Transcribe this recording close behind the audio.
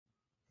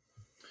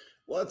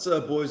What's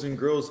up, boys and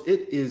girls?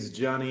 It is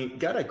Johnny.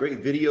 Got a great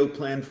video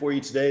planned for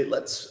you today.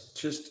 Let's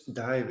just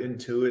dive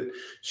into it.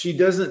 She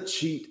doesn't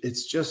cheat.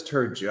 It's just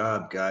her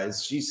job,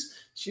 guys.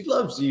 She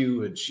loves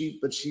you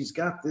but she's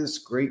got this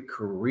great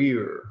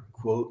career,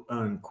 quote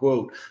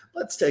unquote.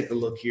 Let's take a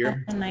look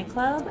here. A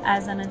nightclub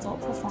as an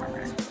adult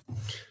performer.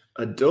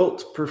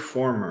 Adult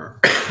performer.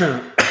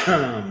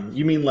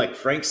 You mean like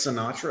Frank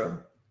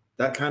Sinatra?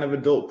 That kind of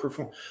adult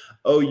performer?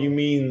 Oh, you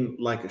mean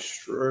like a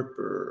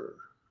stripper?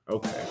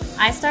 Okay.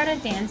 I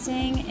started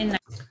dancing in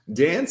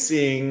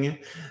Dancing.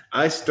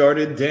 I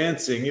started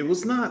dancing. It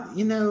was not,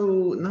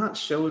 not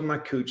showing my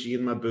coochie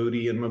and my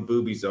booty and my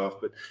boobies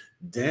off, but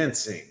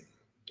dancing.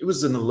 It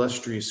was an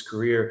illustrious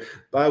career.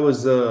 I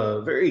was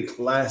a very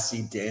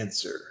classy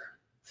dancer,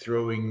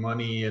 throwing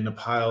money in a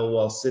pile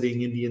while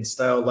sitting Indian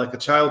style like a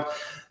child.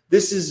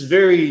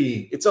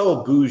 It's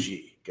all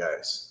bougie,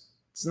 guys.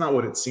 It's not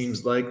what it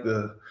seems like,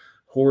 the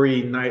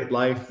hoary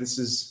nightlife.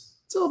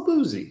 It's all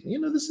boozy.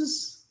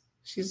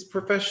 She's a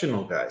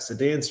professional, guys, a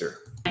dancer.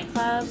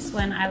 nightclubs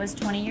when I was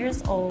 20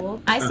 years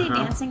old. I see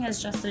dancing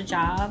as just a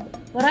job.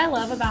 What I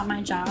love about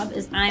my job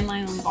is I'm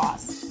my own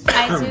boss.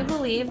 I do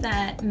believe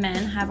that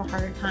men have a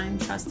harder time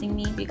trusting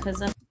me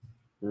because of...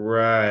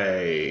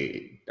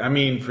 Right. I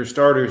mean, for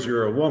starters,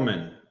 you're a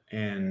woman.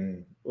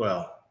 And,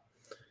 well,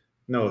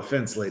 no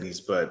offense,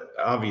 ladies, but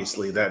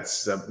obviously that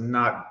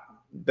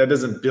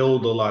doesn't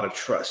build a lot of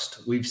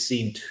trust. We've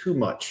seen too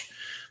much.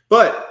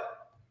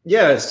 But,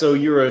 yeah, so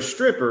you're a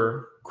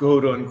stripper,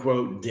 quote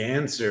unquote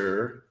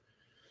dancer.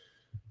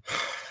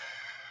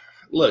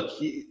 Look,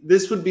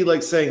 this would be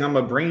like saying I'm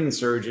a brain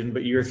surgeon,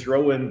 but you're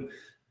throwing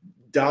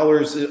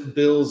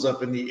bills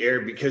up in the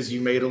air because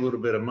you made a little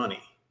bit of money.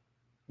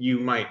 You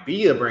might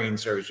be a brain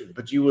surgeon,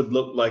 but you would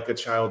look like a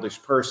childish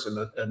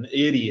person, an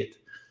idiot,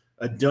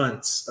 a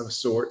dunce of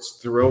sorts,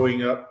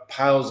 throwing up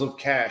piles of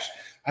cash.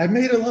 I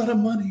made a lot of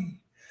money.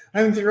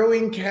 I'm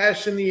throwing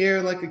cash in the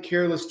air like a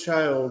careless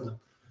child.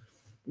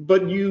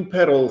 But you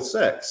peddle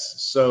sex,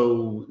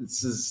 so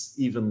this is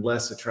even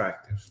less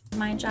attractive.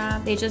 My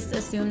job, they just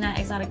assume that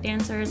exotic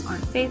dancers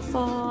aren't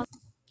faithful.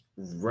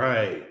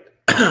 Right.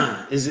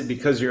 Is it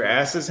because your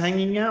ass is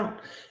hanging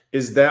out?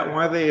 Is that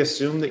why they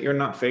assume that you're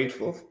not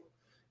faithful?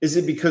 Is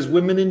it because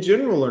women in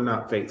general are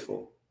not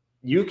faithful?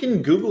 You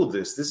can Google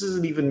this. This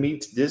isn't even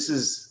me. This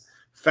is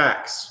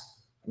facts.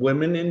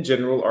 Women in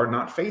general are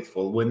not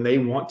faithful. When they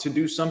want to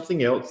do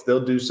something else,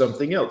 they'll do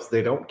something else.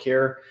 They don't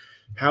care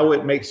how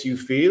it makes you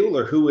feel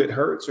or who it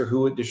hurts or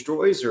who it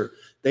destroys, or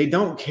they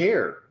don't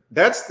care.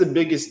 That's the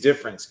biggest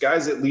difference.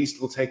 Guys at least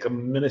will take a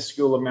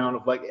minuscule amount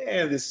of like,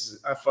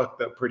 I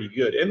fucked up pretty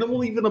good. And then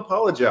we'll even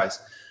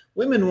apologize.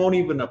 Women won't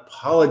even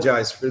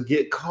apologize for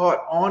get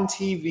caught on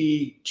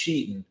TV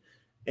cheating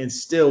and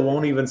still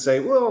won't even say,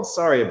 well,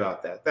 sorry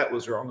about that. That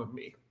was wrong of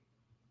me.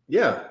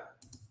 Yeah.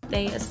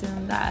 They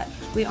assume that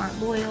we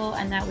aren't loyal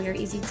and that we are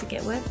easy to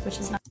get with, which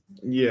is not.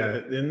 Yeah,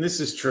 and this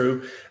is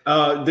true.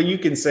 You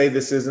can say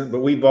this isn't, but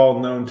we've all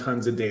known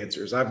tons of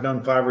dancers. I've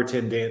known 5 or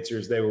 10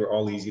 dancers. They were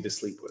all easy to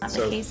sleep with. Not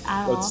so the case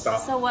at let's all.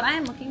 stop. So what I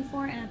am looking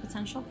for in a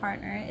potential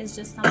partner is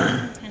just someone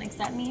who can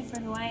accept me for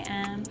who I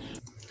am.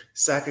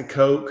 Sack of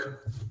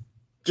Coke.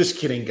 Just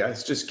kidding,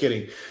 guys. Just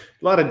kidding.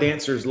 A lot of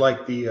dancers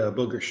like the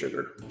booger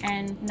sugar.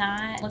 And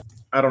not look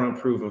I don't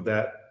approve of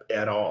that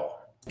at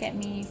all. at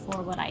me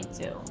for what I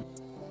do.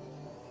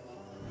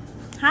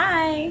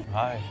 Hi.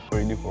 Hi, what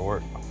do you do for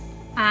work?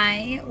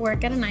 I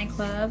work at a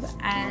nightclub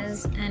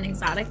as an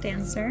exotic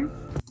dancer.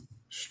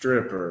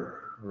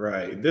 Stripper,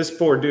 right. This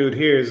poor dude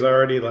here is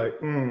already like,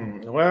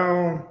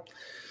 well,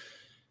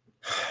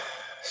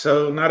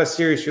 so not a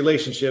serious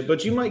relationship,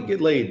 but you might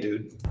get laid,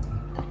 dude.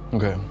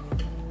 Okay.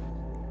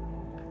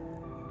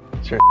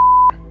 Sure.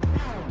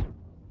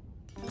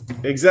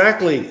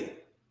 Exactly.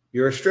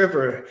 You're a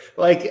stripper.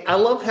 Like, I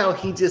love how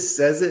he just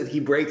says it. He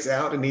breaks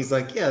out and he's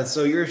like, yeah,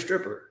 so you're a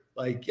stripper.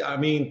 Like, I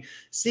mean,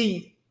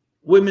 see,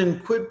 women,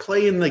 quit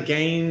playing the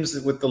games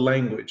with the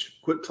language.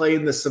 Quit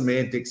playing the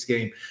semantics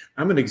game.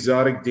 I'm an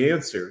exotic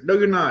dancer. No,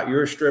 you're not.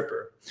 You're a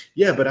stripper.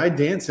 Yeah, but I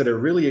dance at a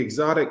really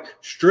exotic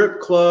strip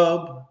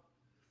club.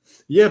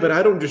 Yeah, but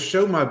I don't just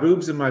show my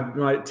boobs and my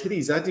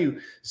titties. I do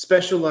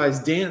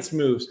specialized dance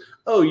moves.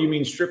 Oh, you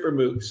mean stripper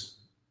moves?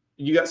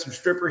 You got some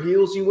stripper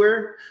heels you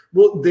wear?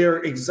 Well, they're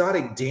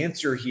exotic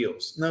dancer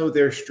heels. No,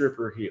 they're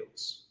stripper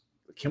heels.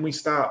 Can we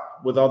stop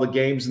with all the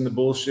games and the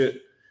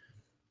bullshit?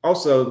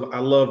 Also, I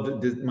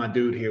love that my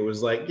dude here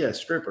was like, yeah,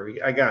 stripper.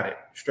 I got it.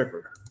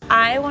 Stripper.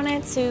 I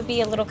wanted to be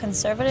a little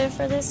conservative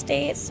for this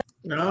date. So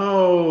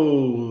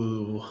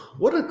No.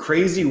 What a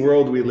crazy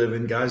world we live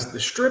in, guys. The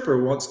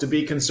stripper wants to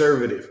be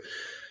conservative.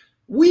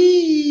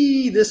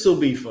 This will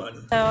be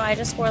fun. I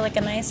just wore like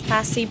a nice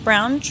classy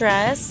brown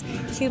dress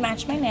to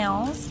match my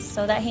nails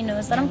so that he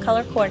knows that I'm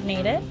color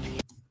coordinated.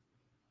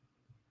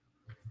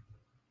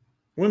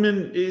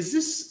 Women,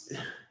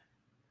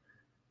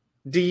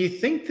 do you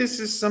think this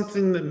is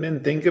something that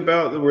men think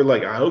about? That we're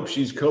like, I hope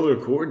she's color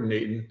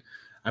coordinating.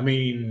 I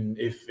mean,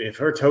 if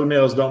her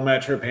toenails don't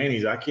match her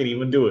panties, I can't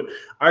even do it.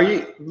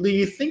 Do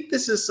you think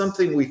this is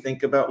something we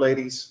think about,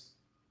 ladies?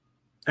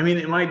 I mean,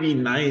 it might be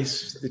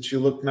nice that you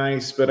look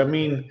nice, but I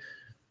mean,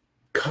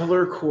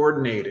 color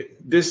coordinated.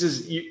 This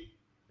is you.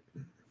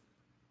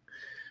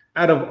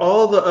 Out of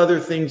all the other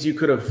things you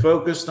could have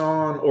focused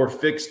on or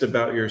fixed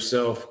about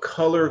yourself,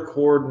 color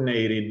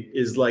coordinated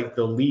is like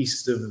the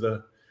least of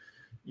the.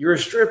 You're a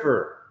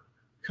stripper.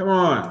 Come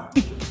on.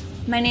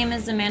 My name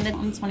is Amanda.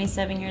 I'm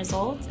 27 years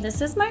old. This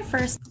is my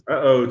first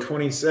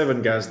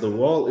 27, guys. The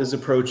wall is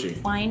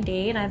approaching. blind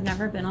date. I've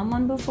never been on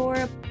one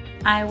before.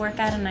 I work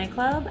at a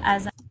nightclub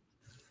as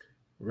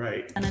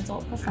an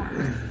adult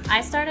performer.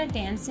 I started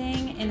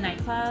dancing in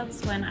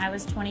nightclubs when I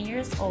was 20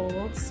 years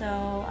old,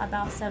 so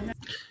about 7.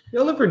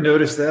 Y'all ever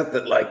notice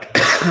that like,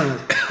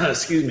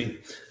 excuse me,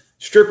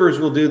 strippers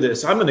will do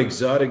this? I'm an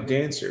exotic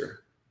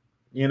dancer,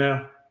 you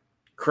know?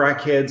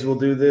 Crackheads will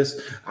do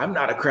this. I'm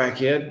not a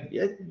crackhead.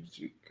 Yeah,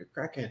 you're a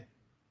crackhead.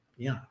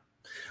 Yeah.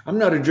 I'm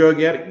not a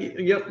drug addict.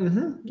 Yep.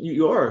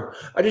 You are.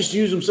 I just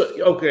use them. So,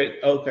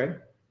 okay.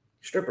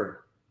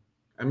 Stripper.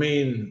 I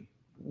mean,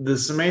 the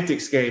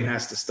semantics game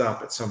has to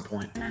stop at some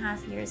point.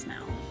 1.5 years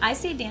now. I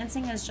see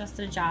dancing as just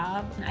a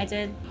job. I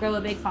did grow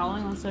a big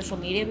following on social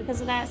media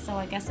because of that, so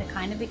I guess it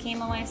kind of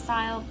became a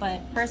lifestyle, but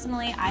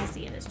personally, I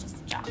see it as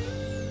just a job.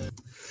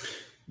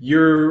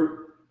 You're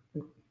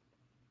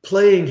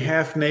playing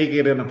half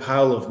naked in a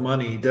pile of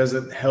money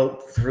doesn't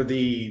help for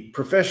the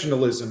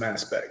professionalism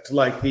aspect,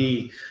 like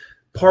the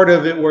part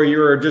of it where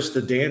you're just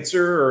a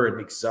dancer or an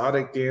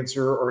exotic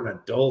dancer or an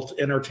adult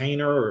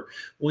entertainer, or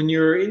when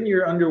you're in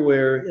your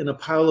underwear in a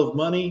pile of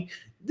money.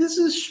 This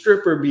is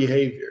stripper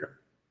behavior.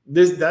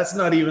 That's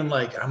not even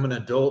like I'm an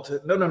adult.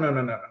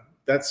 No.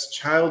 That's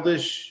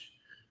childish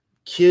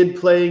kid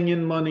playing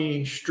in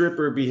money,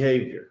 stripper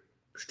behavior.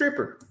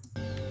 Stripper.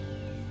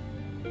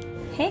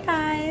 Hey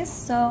guys,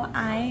 so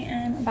I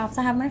am about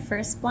to have my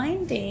first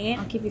blind date.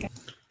 I'll keep you guys.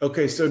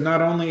 Okay, so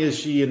not only is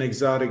she an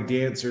exotic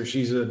dancer,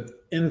 she's an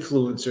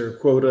influencer,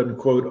 quote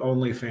unquote,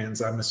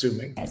 OnlyFans, I'm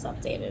assuming. Guys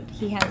updated.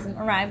 He hasn't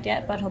arrived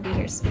yet, but he'll be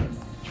here soon.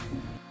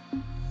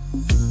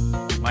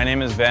 My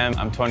name is Van.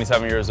 I'm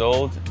 27 years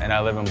old, and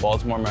I live in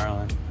Baltimore,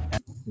 Maryland.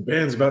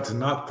 Van's about to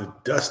knock the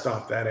dust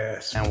off that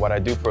ass. And what I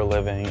do for a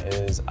living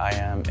is I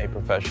am a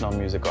professional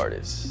music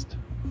artist.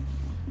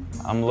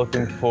 I'm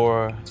looking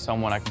for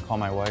someone I can call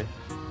my wife.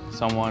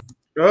 Someone.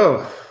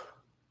 Oh.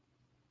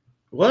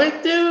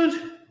 What,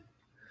 dude?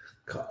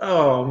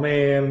 Oh,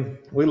 man.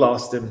 We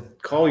lost him.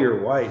 Call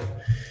your wife.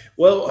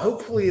 Well,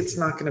 hopefully it's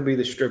not going to be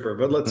the stripper,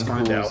 but let's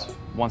find out.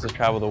 Wants to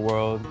travel the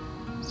world.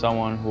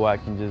 Someone who I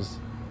can just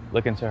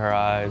look into her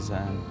eyes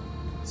and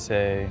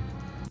say,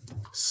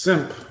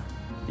 simp.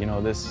 You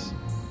know, this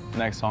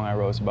next song I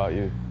wrote is about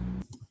you.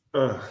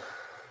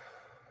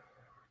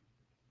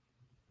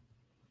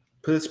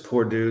 This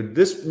poor dude.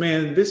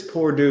 This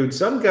poor dude.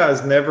 Some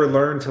guys never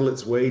learn till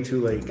it's way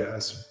too late,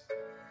 guys.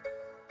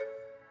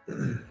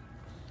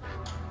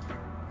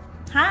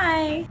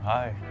 Hi.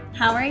 Hi.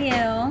 How are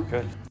you?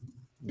 Good.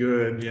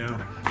 Good, yeah.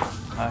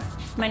 Hi.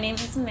 My name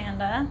is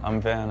Amanda.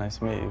 I'm Van. Nice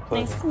to meet you.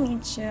 Pleasure. Nice to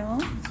meet you.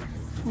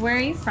 Where are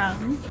you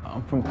from?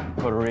 I'm from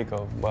Puerto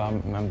Rico, but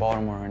I'm in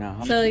Baltimore right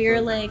now. So you're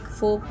like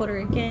full Puerto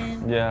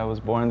Rican? Yeah, I was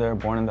born there,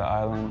 born in the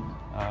island.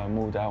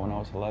 Moved out when I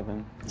was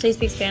 11. So you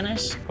speak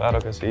Spanish? Claro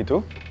que sí.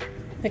 ¿Tú?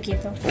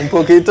 Poquito. Un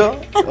poquito?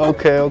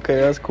 Okay,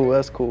 that's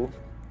cool.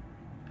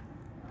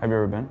 Have you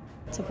ever been?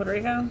 To Puerto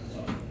Rico?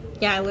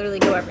 Yeah, I literally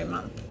go every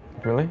month.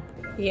 Really?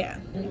 Yeah.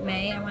 In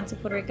May, I went to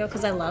Puerto Rico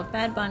because I love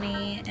Bad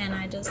Bunny and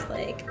I just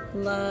like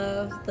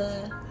love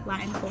the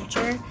Latin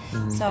culture.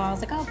 So I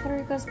was like, oh, Puerto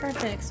Rico's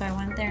perfect. So I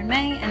went there in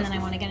May, and then I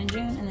went again in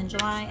June, and then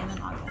July, and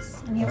then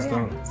August. And here we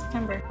are,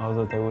 September.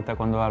 Oh, ¿te gusta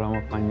cuando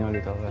hablamos español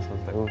y todo eso?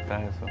 ¿Te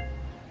gusta eso?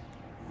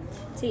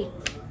 Sí.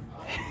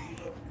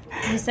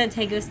 You said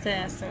te gusta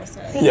eso,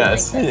 so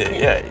Yes, like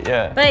that,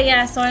 yeah. But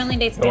yeah, so I only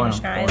date Spanish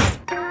guys.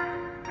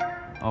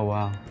 Oh,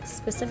 wow.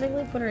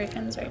 Specifically Puerto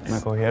Ricans right now.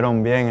 Me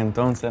cogieron bien,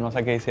 entonces no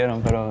sé qué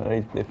hicieron, pero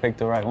they picked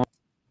the right one.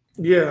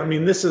 Yeah, I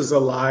mean, this is a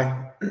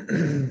lie.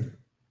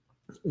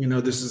 You know,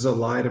 this is a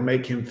lie to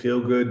make him feel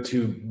good,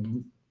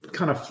 to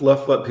kind of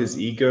fluff up his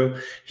ego.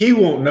 He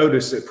won't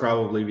notice it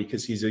probably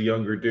because he's a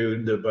younger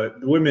dude, but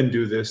women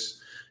do this.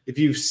 If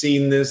you've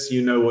seen this,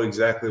 you know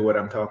exactly what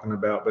I'm talking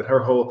about. But her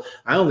whole,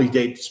 I only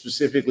date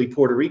specifically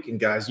Puerto Rican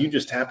guys. You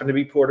just happen to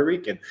be Puerto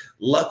Rican.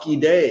 Lucky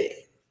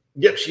day.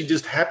 Yep, she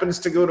just happens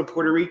to go to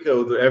Puerto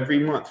Rico every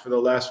month for the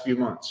last few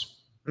months.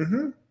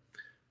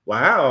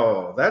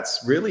 Wow,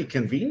 that's really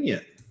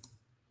convenient.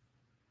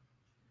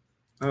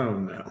 Oh,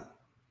 no.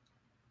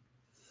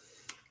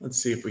 Let's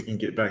see if we can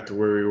get back to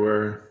where we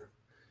were.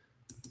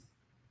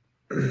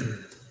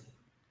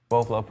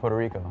 Both love Puerto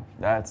Rico.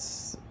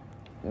 That's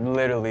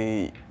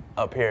literally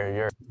up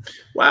here.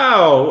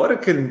 Wow, what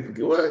isn't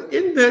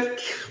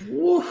that?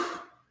 Whoa,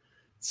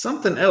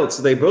 something else.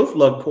 They both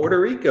love Puerto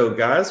Rico,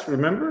 guys.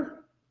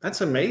 Remember?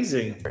 That's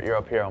amazing. You're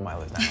up here on my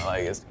list now.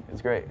 Like it's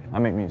great. I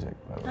make music,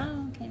 by the way.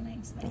 Oh, okay,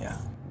 nice. Yeah,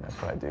 that's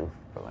what I do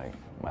for like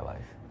my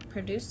life.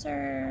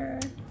 Producer,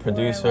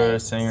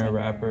 singer,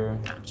 rapper.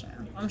 Gotcha.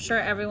 I'm sure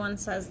everyone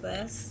says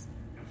this,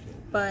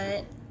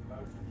 but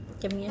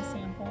Give me a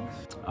sample.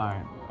 All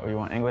right. Oh, you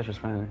want English or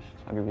Spanish?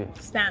 I'll give you.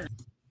 Spanish.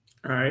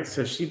 All right,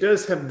 so she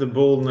does have the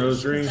bull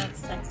nose ring. That's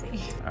sexy.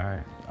 All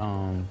right.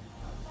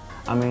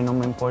 A mí no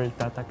me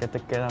importa hasta que te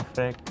queda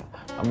fresca.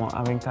 Vamos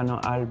a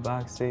brincarnos al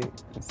backseat.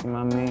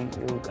 Encima mí,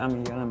 you got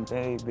me yelling,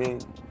 baby.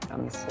 Got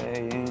me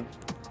saying,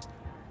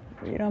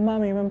 mira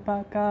mami, ven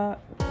pa' acá.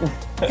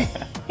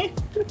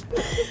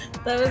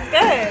 That was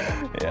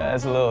good. Yeah,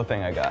 that's a little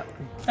thing I got.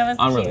 That was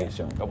Unreleased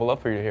cute. joke. I would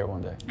love for you to hear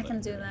one day. I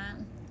can do that.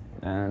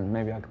 And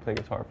maybe I could play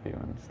guitar for you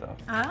and stuff.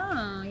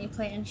 Oh, you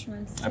play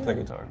instruments too. I play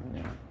guitar,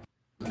 yeah.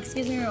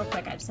 Excuse me real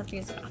quick, I just have to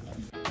use the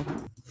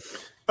bathroom.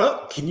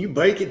 Oh, can you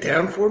break it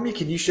down for me?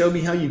 Can you show me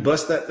how you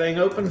bust that thing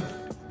open?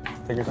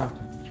 Take your time.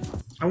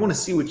 I want to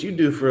see what you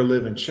do for a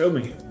living. Show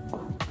me.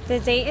 The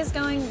date is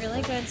going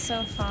really good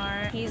so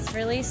far. He's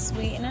really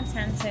sweet and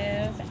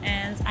attentive,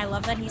 and I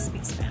love that he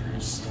speaks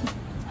Spanish.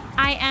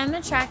 I am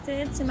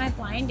attracted to my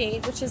blind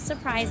date, which is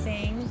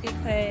surprising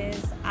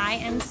because I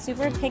am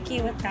super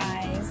picky with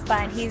guys,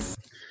 but he's...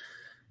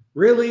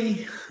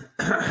 Really?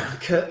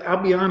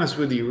 I'll be honest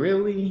with you,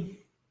 really?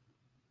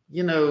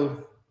 You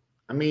know,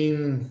 I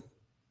mean,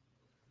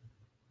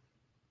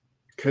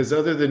 because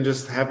other than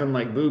just having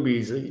like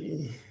boobies,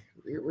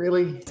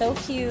 really? so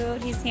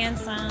cute, he's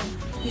handsome,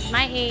 he's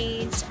my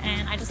age,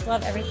 and I just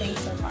love everything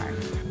so far.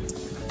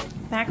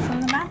 Back from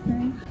the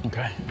bathroom.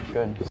 Okay,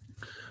 good.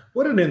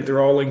 What an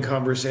enthralling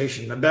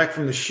conversation. I'm back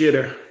from the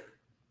shitter.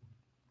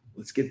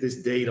 Let's get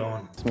this date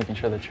on. Just making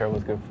sure the chair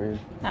was good for you.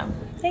 Oh,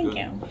 thank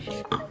you.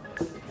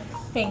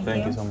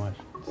 Thank you so much.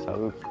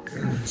 Salud.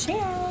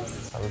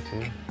 Cheers. Salud to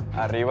you.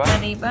 Arriba.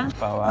 Arriba.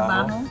 Pa'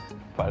 abajo. Abajo.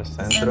 Para el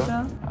centro.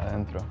 Centro.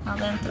 Adentro.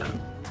 Adentro.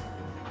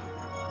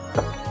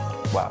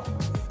 Wow.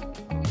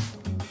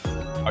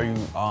 Are you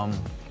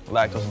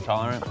lactose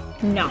intolerant?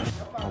 No.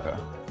 Okay.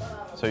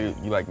 So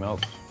you like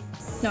milk?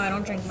 No, I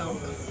don't drink milk.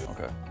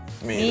 Okay.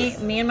 Me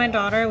Me and my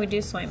daughter, we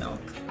do soy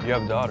milk. You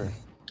have a daughter.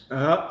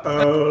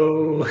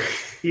 Uh-oh.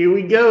 Here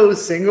we go.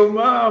 Single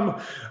mom.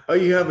 Oh,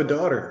 you have a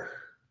daughter.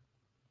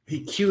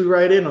 He cued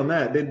right in on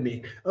that, didn't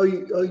he? Oh,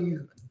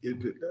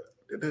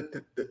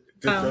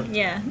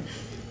 Yeah.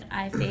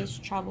 I face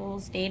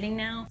troubles dating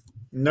now.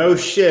 No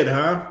shit,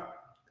 huh?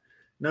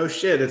 No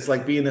shit. It's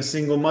like being a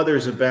single mother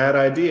is a bad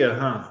idea,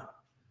 huh?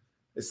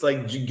 It's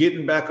like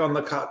getting back on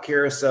the cock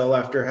carousel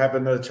after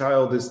having a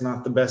child is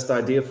not the best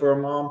idea for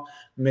a mom.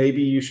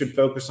 Maybe you should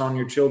focus on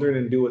your children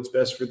and do what's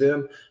best for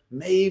them.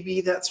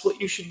 Maybe that's what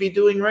you should be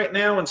doing right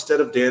now instead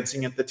of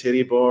dancing at the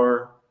titty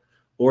bar,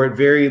 or at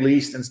very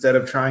least, instead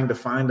of trying to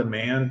find a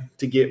man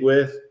to get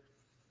with.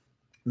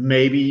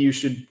 Maybe you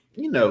should,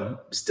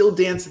 still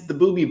dance at the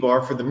booby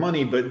bar for the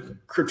money,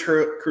 but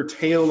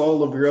curtail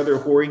all of your other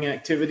whoring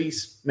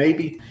activities,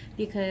 maybe.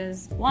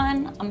 Because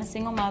one, I'm a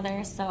single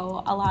mother,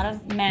 so a lot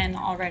of men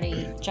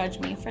already judge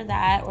me for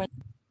that.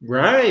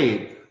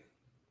 Right.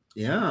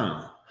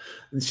 Yeah.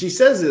 And she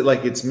says it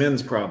like it's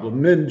men's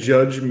problem. Men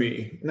judge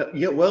me. No,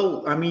 yeah,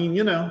 well, I mean,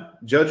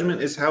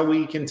 judgment is how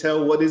we can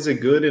tell what is a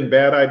good and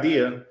bad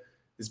idea,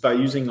 is by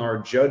using our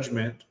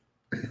judgment,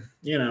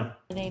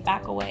 They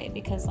back away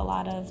because a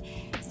lot of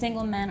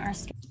single men are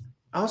scared.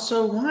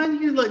 Also, why are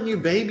you letting your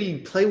baby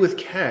play with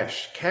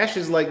cash? Cash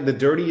is like the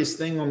dirtiest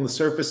thing on the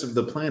surface of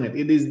the planet.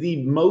 It is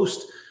the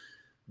most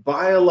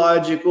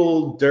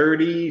biological,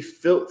 dirty,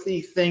 filthy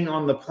thing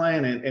on the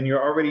planet, and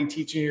you're already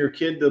teaching your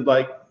kid to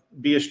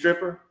be a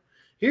stripper?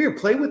 Here,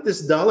 play with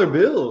this dollar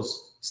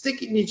bills.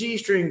 Stick it in your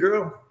G-string,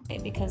 girl.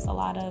 Because a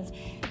lot of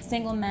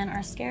single men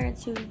are scared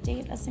to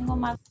date a single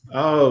mother.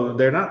 Oh,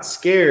 they're not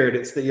scared.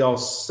 It's that y'all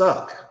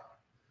suck.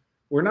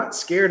 We're not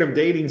scared of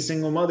dating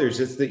single mothers.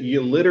 It's that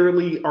you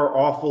literally are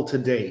awful to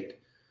date.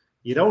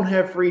 You don't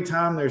have free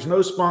time. There's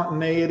no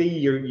spontaneity.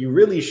 You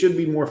really should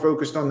be more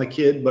focused on the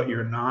kid, but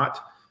you're not.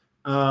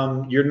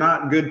 You're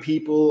not good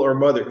people or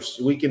mothers.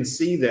 We can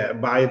see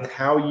that by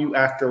how you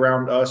act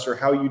around us or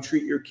how you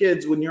treat your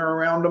kids when you're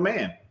around a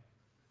man.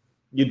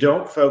 You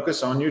don't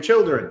focus on your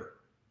children.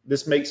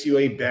 This makes you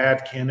a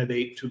bad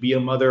candidate to be a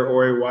mother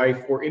or a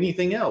wife or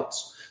anything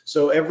else.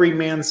 So every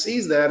man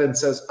sees that and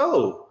says,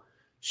 oh,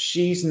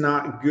 she's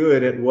not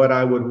good at what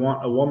I would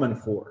want a woman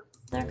for.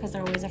 Because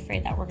they're always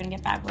afraid that we're going to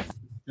get back with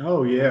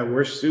Oh, yeah.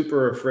 We're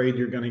super afraid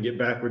you're going to get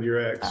back with your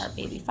ex. our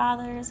baby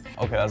fathers.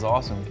 Okay, that's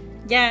awesome.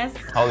 Yes.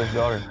 How old is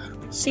your daughter?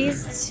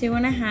 She's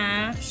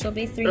 2.5. She'll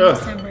be 3 in Ugh.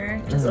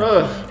 December. Just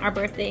Ugh. like me. Our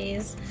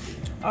birthdays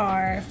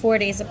are 4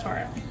 days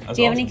apart. That's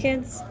Do you have awesome. any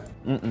kids?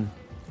 Mm-mm.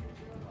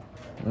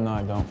 No,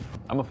 I don't.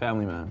 I'm a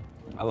family man.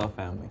 I love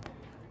family.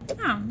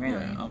 Oh,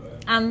 really?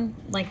 I'm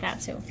like that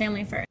too.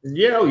 Family first.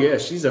 Yeah, oh yeah,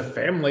 she's a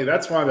family.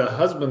 That's why the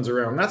husband's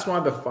around. That's why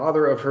the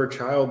father of her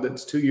child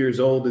that's 2 years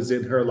old is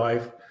in her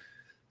life.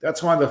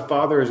 That's why the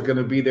father is going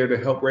to be there to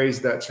help raise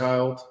that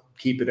child,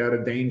 keep it out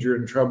of danger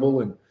and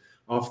trouble and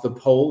off the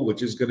pole,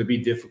 which is going to be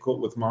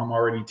difficult with mom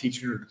already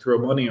teaching her to throw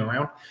money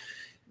around.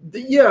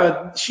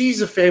 Yeah,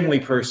 she's a family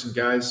person,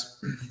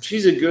 guys.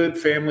 She's a good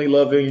family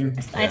loving.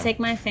 I take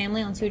my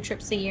family on 2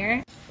 trips a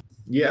year.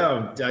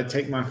 Yeah, I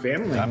take my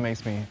family. That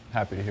makes me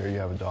happy to hear you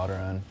have a daughter,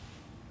 and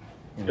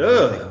You know,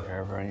 you're taking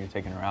care of her and you're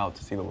taking her out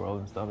to see the world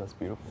and stuff. That's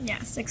beautiful.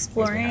 Yes,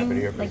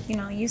 exploring. Like, you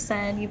know, you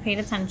said you paid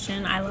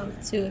attention. I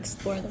love to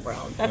explore the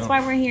world. That's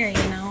why we're here,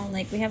 you know?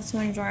 Like, we have to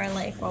enjoy our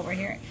life while we're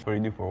here. What do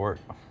you do for work?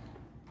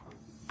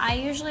 I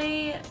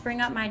usually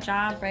bring up my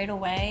job right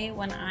away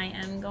when I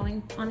am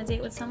going on a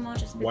date with someone,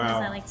 just because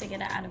I like to get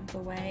it out of the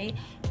way.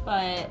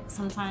 But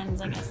sometimes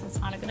I guess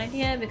that's not a good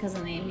idea because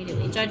then they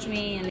immediately judge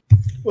me. And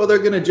well, they're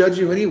going to judge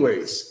you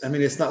anyways. I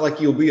mean, it's not like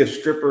you'll be a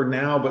stripper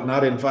now, but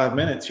not in 5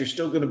 minutes. You're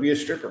still going to be a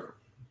stripper.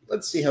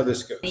 Let's see how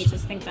this goes. They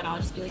just think that I'll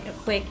just be like a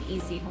quick,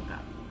 easy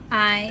hookup.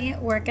 I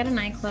work at a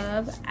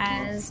nightclub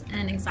as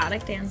an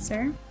exotic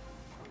dancer.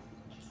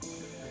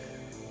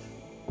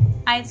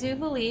 I do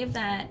believe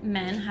that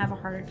men have a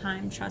harder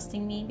time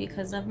trusting me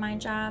because of my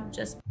job.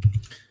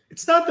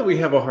 It's not that we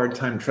have a hard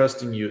time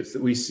trusting you. It's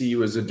that we see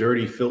you as a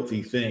dirty,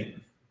 filthy thing.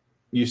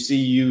 You see,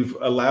 you've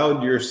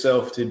allowed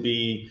yourself to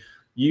be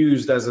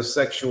used as a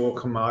sexual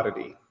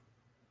commodity.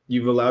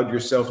 You've allowed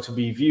yourself to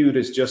be viewed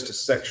as just a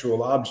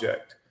sexual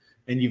object,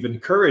 and you've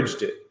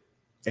encouraged it.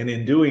 And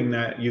in doing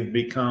that, you've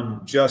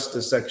become just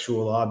a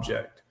sexual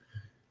object.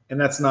 And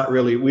that's not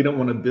really, we don't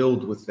want to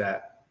build with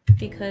that.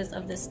 Because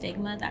of the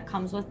stigma that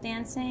comes with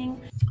dancing.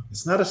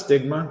 It's not a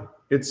stigma.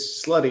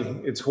 It's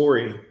slutty. It's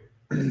hoary.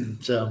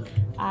 So.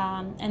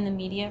 And the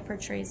media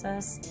portrays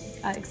us,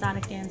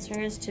 exotic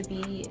dancers, to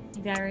be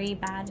very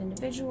bad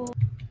individuals.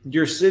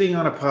 You're sitting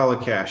on a pile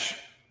of cash.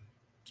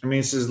 I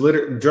mean, it says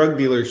drug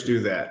dealers do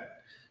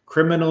that.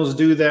 Criminals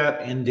do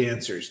that, and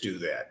dancers do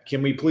that.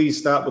 Can we please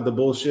stop with the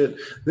bullshit?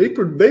 They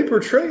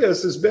portray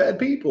us as bad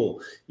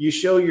people. You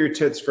show your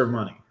tits for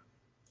money.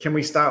 Can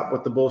we stop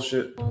with the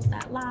bullshit?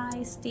 That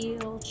lie,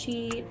 steal,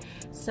 cheat.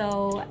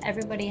 So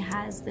everybody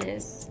has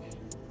this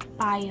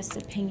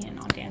biased opinion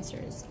on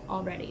dancers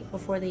already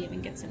before they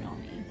even get to know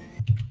me.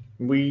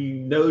 We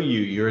know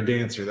you. You're a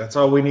dancer. That's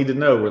all we need to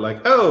know. We're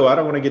like, oh, I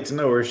don't want to get to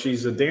know her.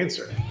 She's a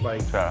dancer.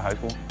 Like, out of high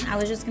school? I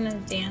was just going to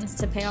dance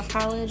to pay off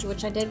college,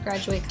 which I did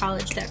graduate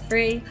college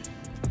debt-free.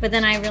 But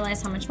then I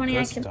realized how much money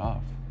I could... Good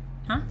stuff.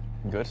 Huh?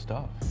 Good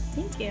stuff.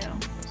 Thank you.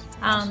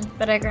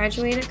 But I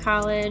graduated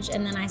college,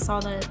 and then I saw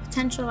the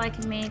potential I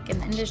could make in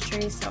the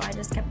industry, so I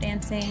just kept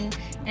dancing.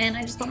 And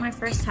I just bought my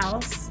first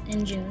house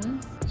in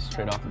June.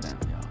 Straight off the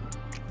dance,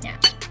 yeah.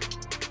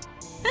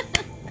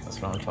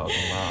 That's what I'm talking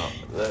about.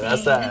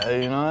 That's that.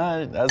 You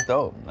know, that's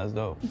dope. That's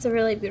dope. It's a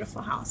really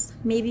beautiful house.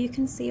 Maybe you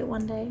can see it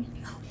one day.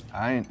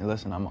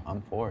 Listen.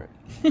 I'm for it,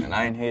 and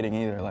I ain't hating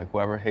either. Like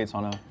whoever hates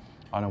on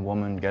a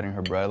woman getting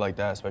her bread like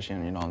that, especially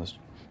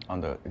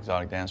on the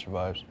exotic dancer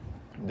vibes,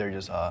 they're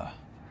just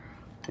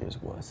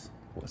wussies.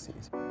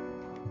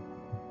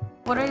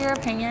 What are your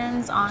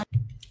opinions on?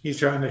 He's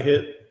trying to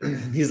hit.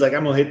 He's like,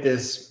 I'm gonna hit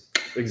this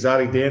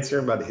exotic dancer.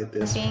 I'm about to hit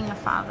this. Being a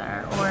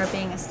father or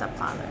being a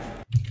stepfather.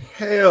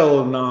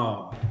 Hell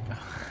no.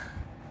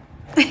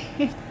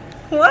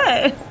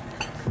 What?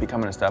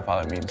 Becoming a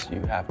stepfather means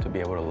you have to be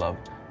able to love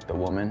the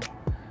woman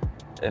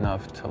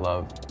enough to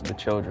love the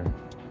children.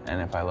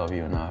 And if I love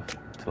you enough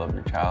to love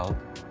your child,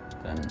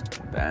 then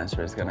the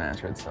answer is gonna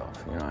answer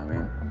itself. You know what I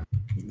mean?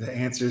 The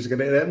answer is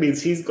that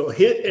means he's gonna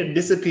hit and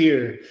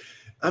disappear.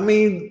 I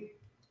mean,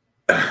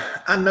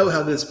 I know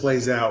how this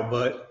plays out,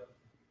 but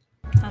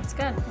that's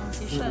good.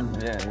 As you should.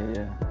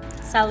 Yeah.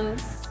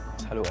 Salud.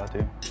 Salud a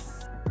ti.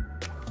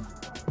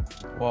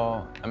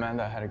 Well,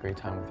 Amanda, I had a great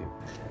time with you.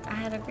 I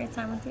had a great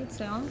time with you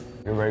too.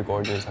 You're very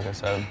gorgeous, like I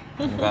said.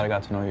 I'm glad I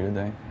got to know you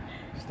today.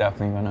 It's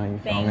definitely gonna, you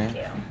feel me? Thank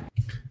you.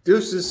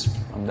 Deuces.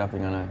 I'm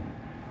definitely gonna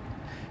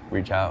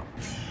reach out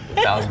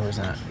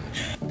 1,000%.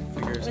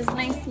 It was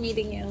nice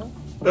meeting you.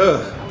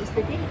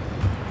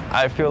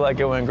 I feel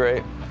like it went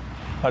great.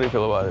 How do you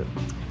feel about it?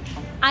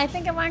 I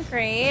think it went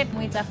great.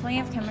 We definitely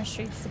have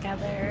chemistry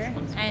together,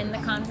 and the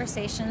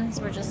conversations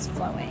were just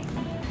flowing.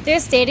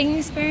 This dating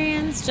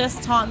experience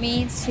just taught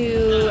me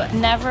to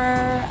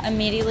never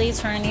immediately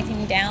turn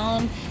anything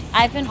down.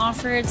 I've been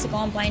offered to go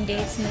on blind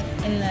dates in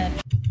the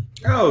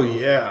Oh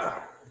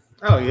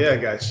yeah,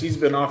 guys. She's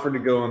been offered to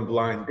go on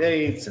blind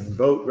dates and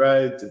boat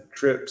rides and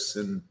trips,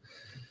 and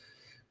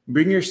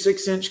bring your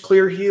 6-inch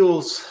clear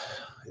heels.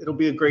 It'll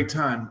be a great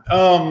time.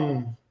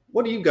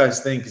 What do you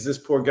guys think? Is this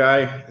poor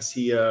guy, is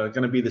he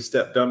going to be the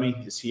step dummy?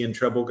 Is he in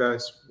trouble,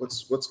 guys?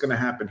 What's going to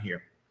happen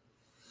here?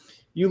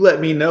 You let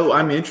me know.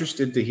 I'm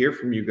interested to hear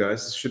from you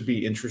guys. This should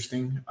be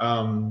interesting.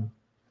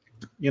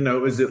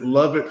 Is it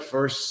love at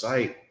first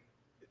sight?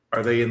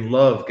 Are they in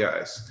love,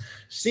 guys?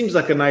 Seems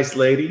like a nice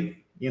lady.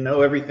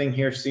 Everything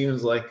here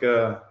seems like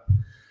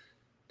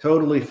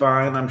totally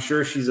fine. I'm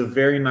sure she's a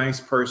very nice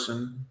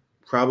person.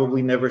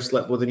 Probably never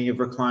slept with any of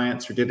her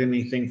clients or did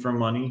anything for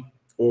money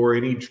or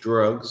any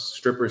drugs.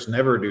 Strippers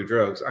never do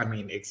drugs. I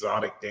mean,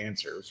 exotic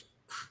dancers,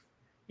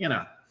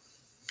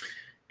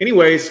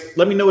 Anyways,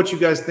 let me know what you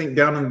guys think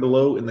down and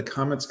below in the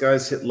comments,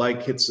 guys. Hit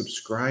like, hit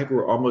subscribe.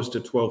 We're almost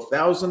at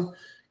 12,000.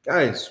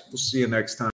 Guys, we'll see you next time.